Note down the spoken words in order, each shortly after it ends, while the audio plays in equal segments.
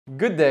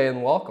Good day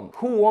and welcome.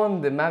 Who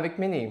won the Mavic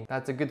Mini?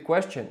 That's a good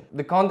question.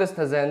 The contest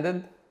has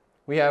ended.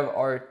 We have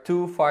our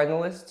 2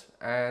 finalists,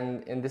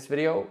 and in this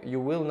video you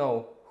will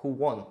know who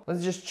won.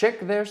 Let's just check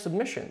their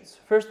submissions.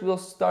 First we'll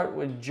start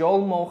with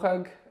Joel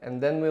Mohag, and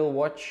then we'll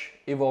watch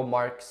Ivo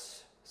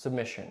Mark's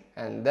submission,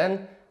 and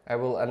then I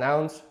will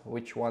announce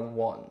which one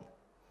won.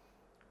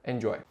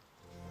 Enjoy.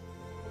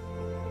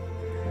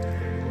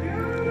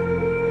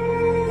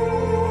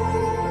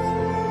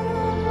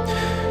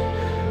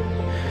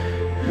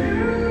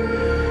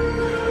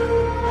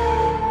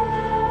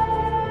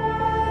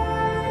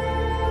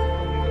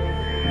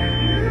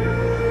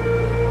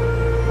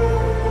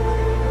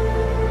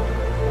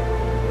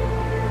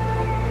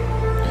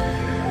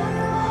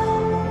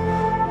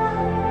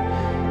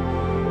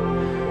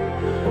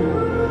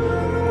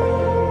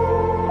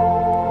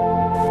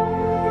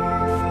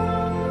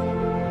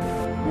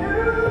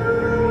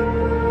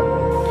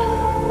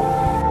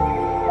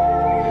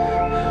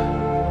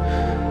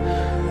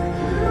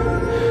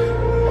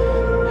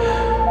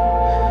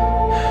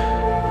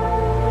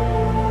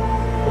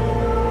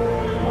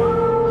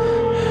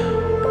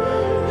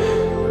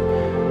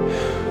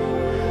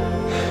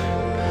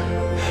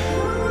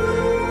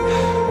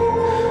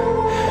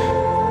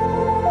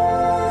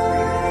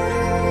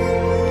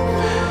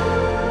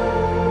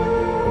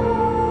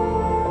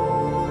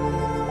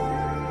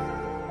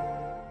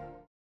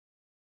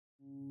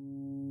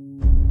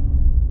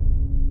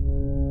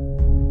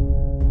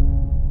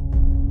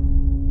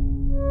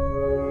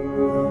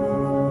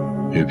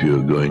 If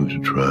you're going to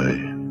try,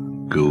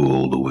 go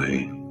all the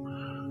way.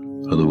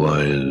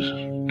 Otherwise,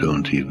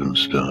 don't even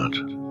start.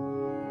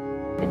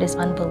 It is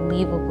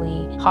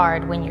unbelievably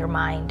hard when your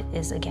mind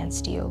is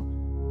against you.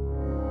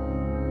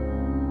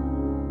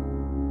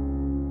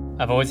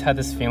 I've always had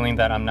this feeling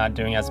that I'm not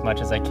doing as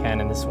much as I can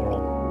in this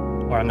world,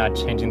 or I'm not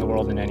changing the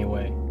world in any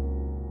way.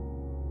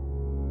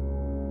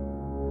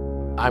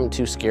 I'm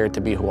too scared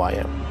to be who I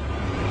am.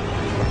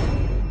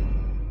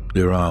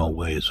 There are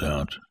ways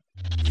out.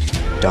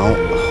 Don't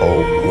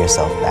hold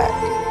yourself back.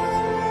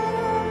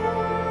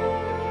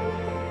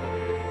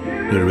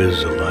 There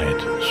is a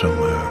light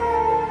somewhere.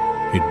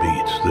 It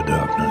beats the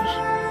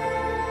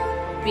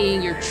darkness.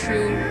 Being your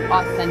true,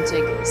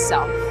 authentic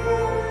self.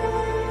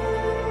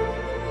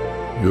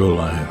 Your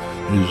life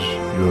is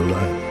your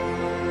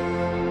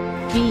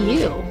life. Be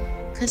you,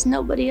 because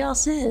nobody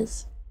else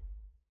is.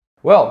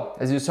 Well,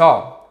 as you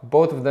saw,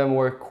 both of them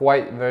were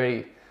quite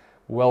very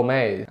well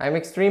made. I'm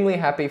extremely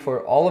happy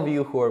for all of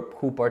you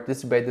who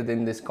participated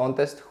in this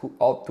contest,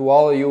 to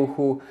all of you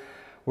who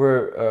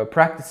were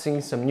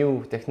practicing some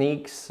new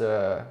techniques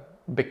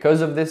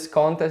because of this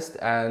contest,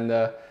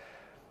 and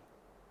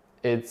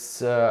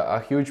it's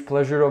a huge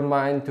pleasure of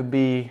mine to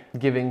be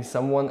giving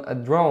someone a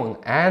drone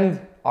and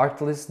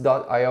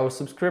Artlist.io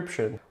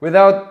subscription.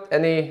 Without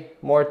any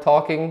more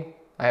talking,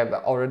 I have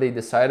already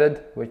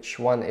decided which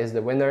one is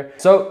the winner.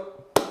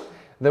 So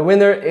the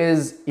winner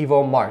is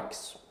Ivo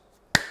Marks.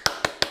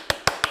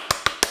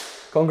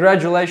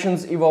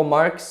 Congratulations, Ivo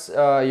Marks.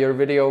 Your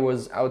video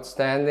was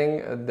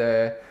outstanding.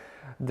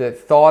 The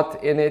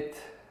thought in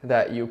it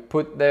that you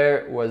put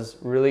there was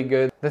really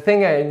good. The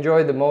thing I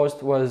enjoyed the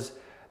most was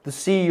to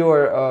see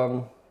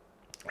your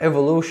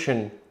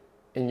evolution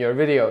in your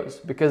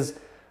videos, because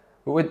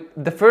with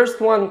the first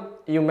one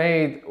you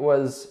made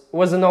was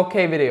an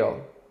okay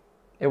video.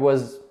 It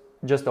was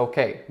just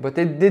okay, but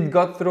it did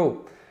got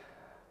through.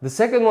 The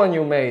second one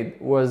you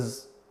made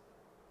was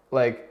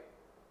like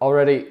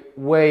already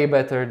way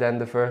better than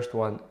the first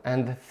one,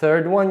 and the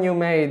third one you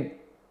made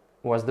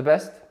was the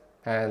best,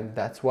 and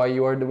that's why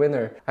you are the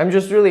winner. I'm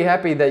just really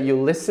happy that you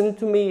listened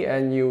to me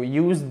and you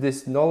used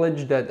this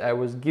knowledge that I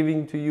was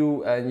giving to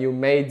you, and you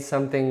made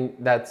something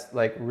that's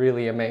like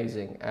really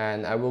amazing.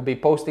 And I will be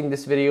posting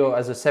this video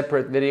as a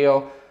separate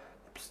video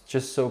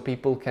just so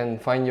people can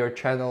find your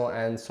channel,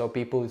 and so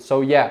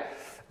yeah,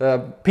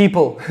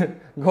 people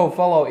go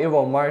follow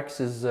Ivo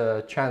Marks's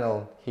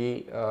channel.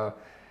 He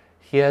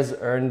has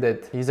earned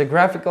it. He's a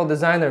graphical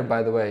designer,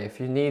 by the way. If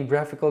you need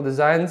graphical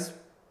designs,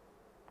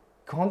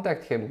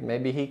 contact him.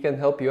 Maybe he can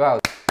help you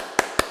out.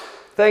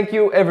 Thank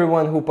you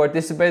everyone who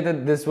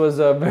participated. This was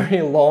a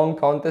very long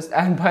contest.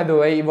 And by the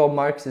way, Ivo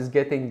Marks is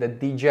getting the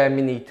DJI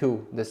Mini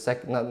 2. The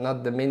second,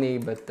 not the Mini,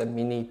 but the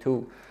Mini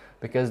 2.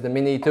 Because the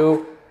Mini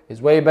 2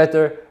 is way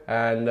better,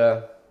 and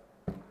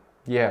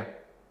yeah,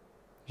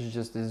 it's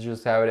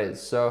just how it is.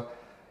 So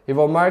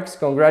Ivo Marks,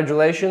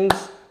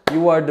 congratulations.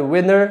 You are the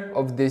winner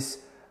of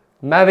this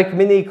Mavic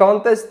Mini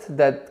contest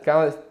that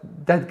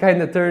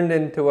kind of turned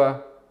into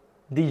a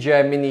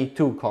DJI Mini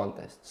 2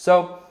 contest.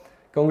 So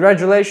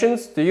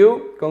congratulations to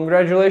you,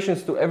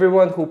 congratulations to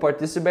everyone who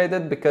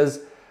participated,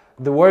 because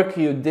the work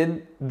you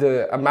did,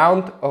 the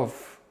amount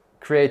of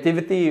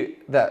creativity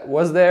that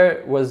was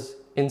there was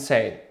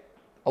insane.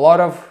 A lot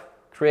of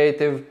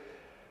creative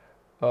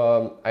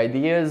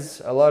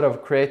ideas, a lot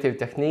of creative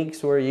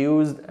techniques were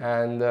used,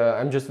 and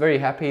I'm just very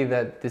happy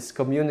that this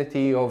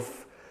community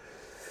of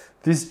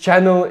this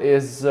channel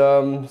is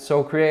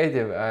so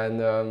creative,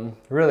 and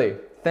really,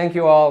 thank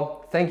you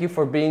all. thank you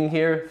for being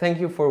here. Thank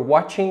you for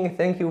watching.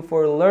 Thank you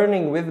for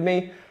learning with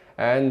me.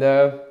 And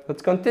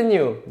let's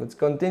continue. Let's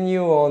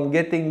continue on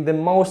getting the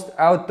most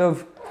out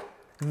of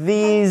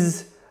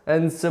these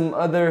and some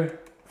other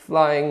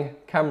flying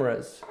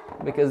cameras,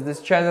 because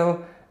this channel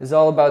is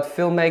all about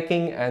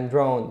filmmaking and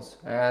drones.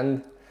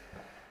 And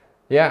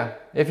yeah,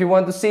 if you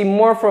want to see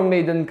more from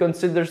me, then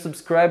consider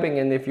subscribing.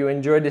 And if you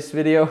enjoyed this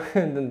video,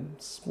 then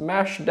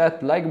smash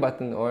that like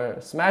button, or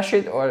smash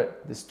it, or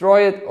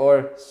destroy it,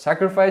 or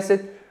sacrifice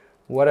it,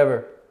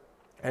 whatever.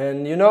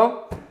 And you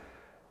know,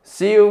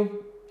 see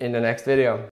you in the next video.